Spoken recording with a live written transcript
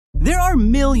There are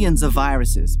millions of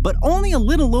viruses, but only a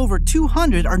little over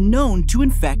 200 are known to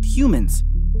infect humans.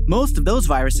 Most of those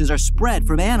viruses are spread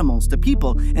from animals to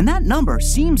people, and that number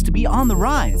seems to be on the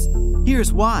rise.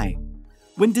 Here's why.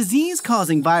 When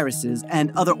disease-causing viruses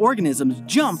and other organisms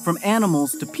jump from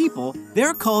animals to people,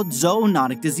 they're called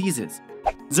zoonotic diseases.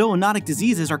 Zoonotic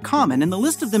diseases are common, and the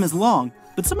list of them is long,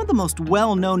 but some of the most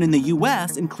well-known in the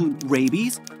US include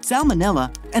rabies,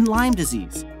 salmonella, and Lyme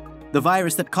disease. The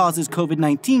virus that causes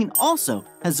COVID-19 also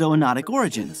has zoonotic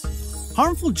origins.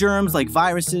 Harmful germs like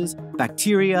viruses,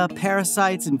 bacteria,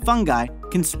 parasites, and fungi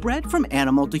can spread from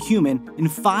animal to human in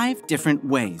 5 different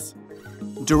ways.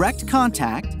 Direct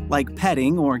contact, like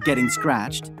petting or getting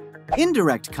scratched.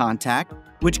 Indirect contact,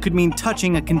 which could mean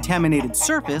touching a contaminated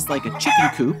surface like a chicken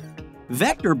coop.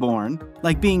 Vector-borne,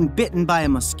 like being bitten by a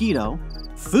mosquito.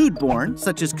 Food-borne,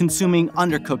 such as consuming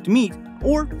undercooked meat.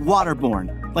 Or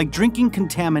waterborne, like drinking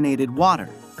contaminated water.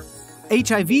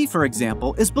 HIV, for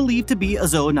example, is believed to be a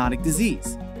zoonotic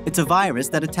disease. It's a virus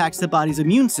that attacks the body's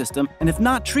immune system and, if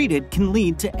not treated, can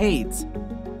lead to AIDS.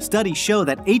 Studies show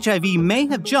that HIV may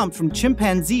have jumped from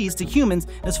chimpanzees to humans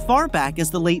as far back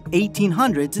as the late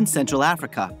 1800s in Central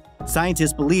Africa.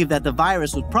 Scientists believe that the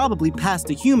virus was probably passed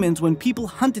to humans when people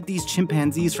hunted these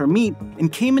chimpanzees for meat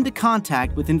and came into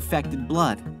contact with infected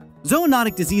blood.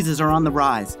 Zoonotic diseases are on the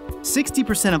rise.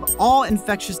 60% of all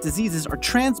infectious diseases are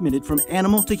transmitted from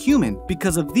animal to human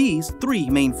because of these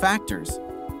 3 main factors.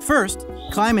 First,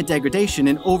 climate degradation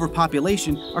and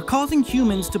overpopulation are causing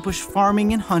humans to push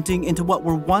farming and hunting into what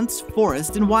were once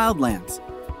forest and wildlands.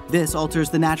 This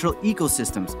alters the natural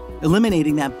ecosystems,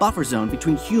 eliminating that buffer zone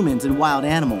between humans and wild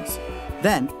animals.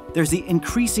 Then, there's the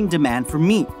increasing demand for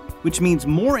meat, which means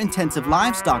more intensive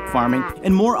livestock farming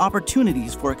and more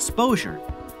opportunities for exposure.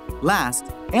 Last,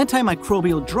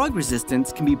 antimicrobial drug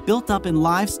resistance can be built up in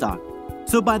livestock,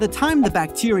 so by the time the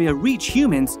bacteria reach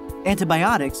humans,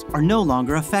 antibiotics are no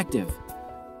longer effective.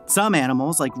 Some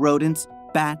animals, like rodents,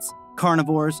 bats,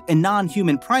 carnivores, and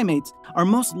non-human primates, are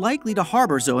most likely to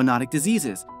harbor zoonotic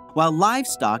diseases, while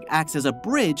livestock acts as a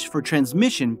bridge for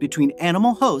transmission between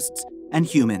animal hosts and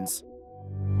humans.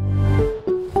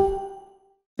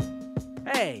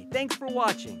 Hey, thanks for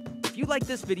watching. If you like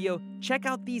this video, check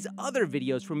out these other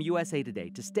videos from USA Today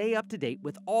to stay up to date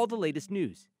with all the latest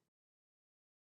news.